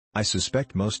I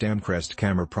suspect most Amcrest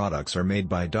camera products are made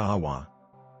by Dahua.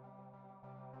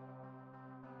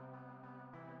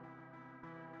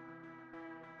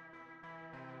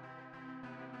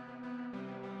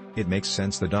 It makes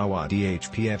sense the Dahua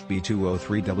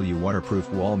PFB203W waterproof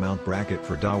wall mount bracket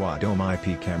for Dahua Dome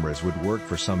IP cameras would work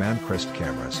for some Amcrest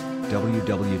cameras.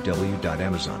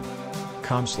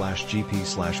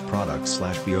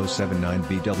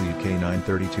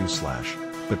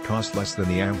 www.amazon.com/gp/product/B079BWK932/ but cost less than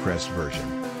the Amcrest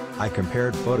version. I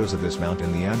compared photos of this mount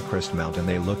and the Amcrest mount and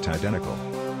they looked identical.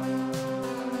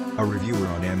 A reviewer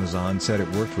on Amazon said it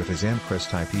worked with his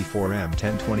Amcrest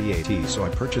IP4M1028E, so I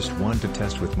purchased one to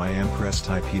test with my Amcrest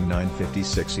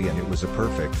IP956E and it was a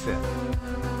perfect fit.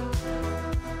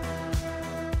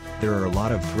 There are a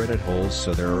lot of threaded holes,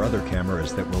 so there are other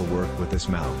cameras that will work with this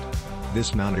mount.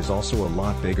 This mount is also a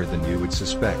lot bigger than you would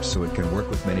suspect, so it can work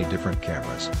with many different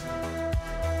cameras.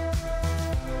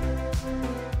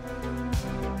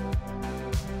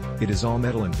 It is all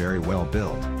metal and very well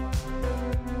built.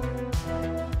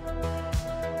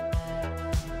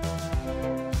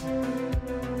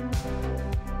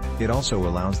 It also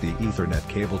allows the Ethernet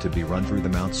cable to be run through the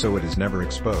mount so it is never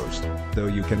exposed, though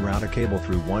you can route a cable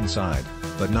through one side,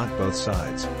 but not both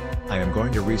sides. I am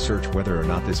going to research whether or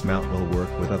not this mount will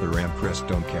work with other Amcrest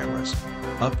dome cameras.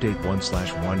 Update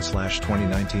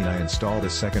 1/1/2019 I installed a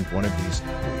second one of these.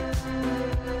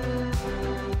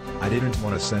 I didn't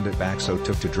want to send it back, so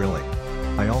took to drilling.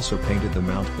 I also painted the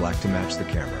mount black to match the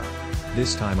camera.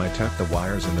 This time I tucked the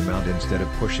wires in the mount instead of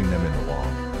pushing them in the wall.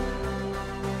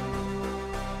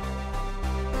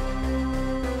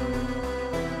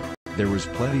 There was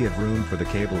plenty of room for the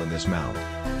cable in this mount.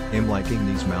 I'm liking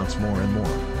these mounts more and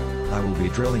more. I will be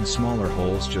drilling smaller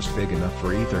holes just big enough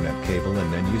for Ethernet cable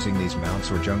and then using these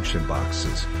mounts or junction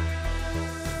boxes.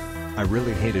 I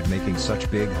really hated making such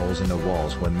big holes in the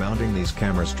walls when mounting these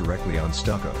cameras directly on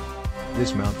stucco.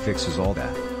 This mount fixes all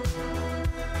that.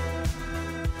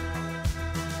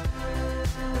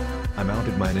 I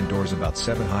mounted mine indoors about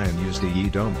 7 high and used a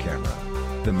E-dome camera.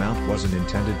 The mount wasn't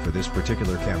intended for this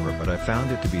particular camera, but I found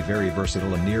it to be very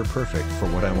versatile and near perfect for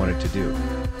what I wanted to do.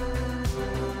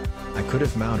 I could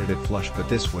have mounted it flush, but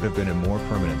this would have been a more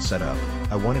permanent setup.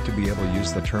 I wanted to be able to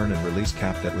use the turn and release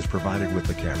cap that was provided with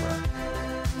the camera.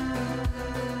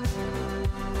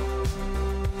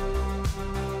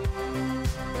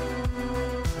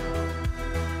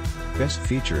 Best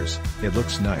features: it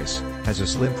looks nice, has a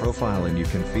slim profile and you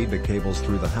can feed the cables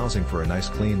through the housing for a nice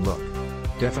clean look.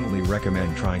 Definitely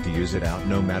recommend trying to use it out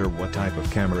no matter what type of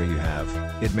camera you have.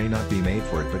 It may not be made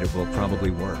for it, but it will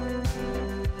probably work.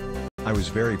 I was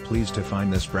very pleased to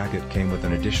find this bracket came with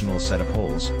an additional set of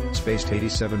holes, spaced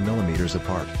 87mm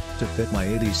apart, to fit my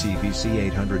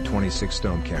IPC-HDW4431C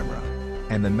dome camera.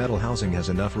 And the metal housing has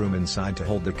enough room inside to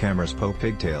hold the camera's PO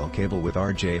pigtail cable with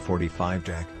RJ45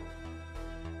 jack.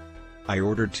 I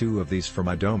ordered 2 of these for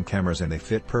my dome cameras and they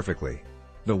fit perfectly.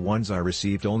 The ones I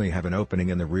received only have an opening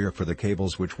in the rear for the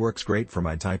cables, which works great for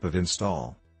my type of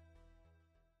install.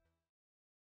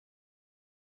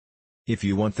 If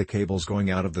you want the cables going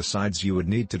out of the sides, you would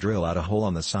need to drill out a hole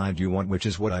on the side you want, which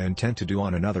is what I intend to do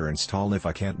on another install if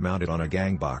I can't mount it on a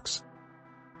gang box.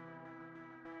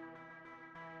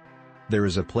 There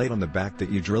is a plate on the back that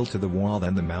you drill to the wall,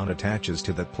 then the mount attaches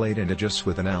to that plate and adjusts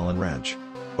with an Allen wrench.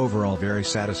 Overall very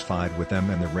satisfied with them,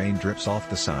 and the rain drips off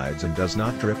the sides and does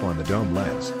not drip on the dome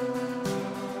lens.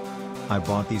 I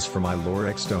bought these for my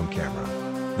Lorex dome camera.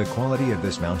 The quality of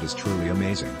this mount is truly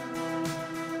amazing.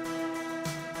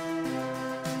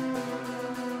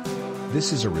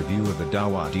 This is a review of the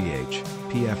Dahua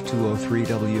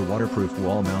PFB203W waterproof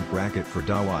wall mount bracket for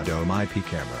Dahua Dome IP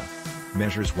camera.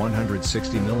 Measures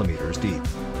 160mm deep,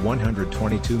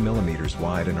 122mm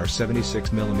wide and are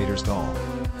 76mm tall.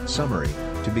 Summary: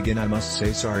 to begin, I must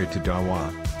say sorry to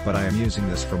Dahua, but I am using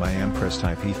this for my Amcrest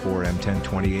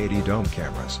IP4M1028E dome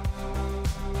cameras.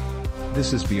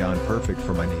 This is beyond perfect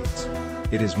for my needs.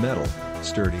 It is metal,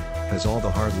 sturdy, has all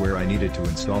the hardware I needed to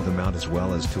install the mount as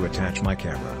well as to attach my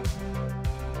camera.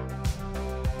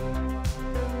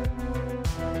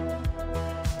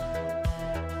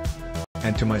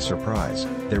 And to my surprise,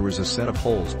 there was a set of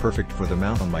holes perfect for the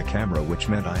mount on my camera, which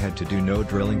meant I had to do no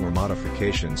drilling or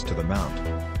modifications to the mount.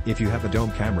 If you have a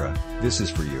dome camera, this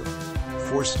is for you.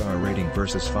 4-star rating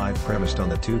versus 5 premised on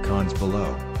the 2 cons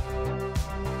below.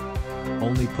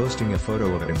 Only posting a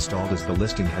photo of it installed, as the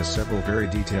listing has several very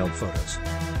detailed photos.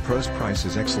 Pros: price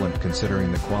is excellent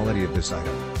considering the quality of this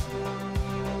item.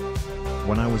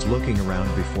 When I was looking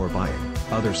around before buying,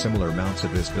 other similar mounts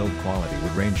of this build quality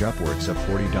would range upwards of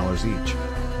 $40 each.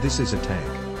 This is a tank.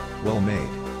 Well made,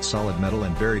 solid metal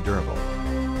and very durable.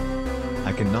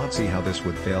 I cannot see how this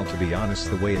would fail, to be honest,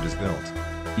 the way it is built.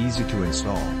 Easy to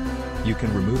install. You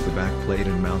can remove the back plate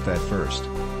and mount that first.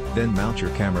 Then mount your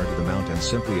camera to the mount and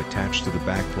simply attach to the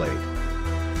back plate.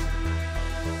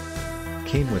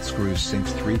 Came with screws,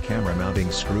 sinks, 3 camera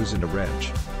mounting screws and a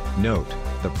wrench. Note,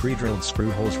 the pre-drilled screw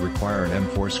holes require an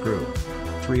M4 screw.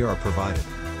 3 are provided.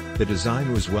 The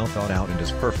design was well thought out and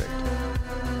is perfect.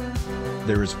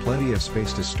 There is plenty of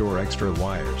space to store extra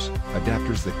wires,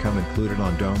 adapters that come included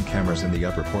on dome cameras in the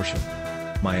upper portion.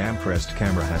 My Amcrest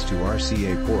camera has 2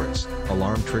 RCA ports,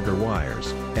 alarm trigger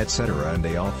wires, etc., and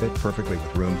they all fit perfectly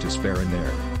with room to spare in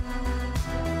there.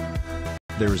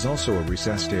 There is also a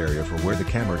recessed area for where the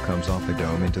camera comes off the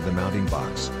dome into the mounting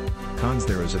box. Cons: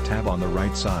 there is a tab on the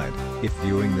right side, if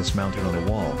viewing this mounted on a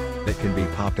wall, that can be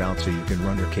popped out so you can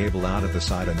run your cable out of the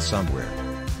side and somewhere.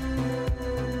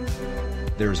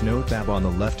 There is no tab on the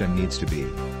left and needs to be.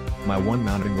 My one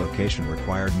mounting location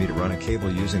required me to run a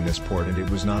cable using this port and it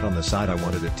was not on the side I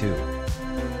wanted it to.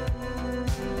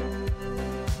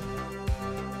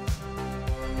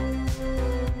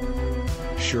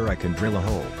 Sure, I can drill a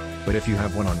hole, but if you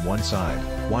have one on one side,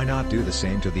 why not do the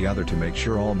same to the other to make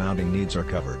sure all mounting needs are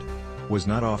covered? Was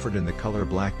not offered in the color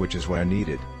black, which is what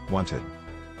I wanted.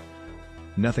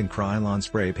 Nothing Krylon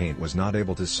spray paint was not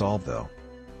able to solve though.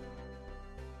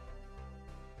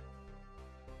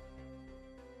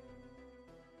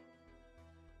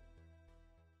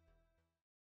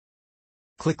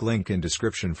 Click link in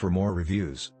description for more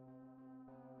reviews.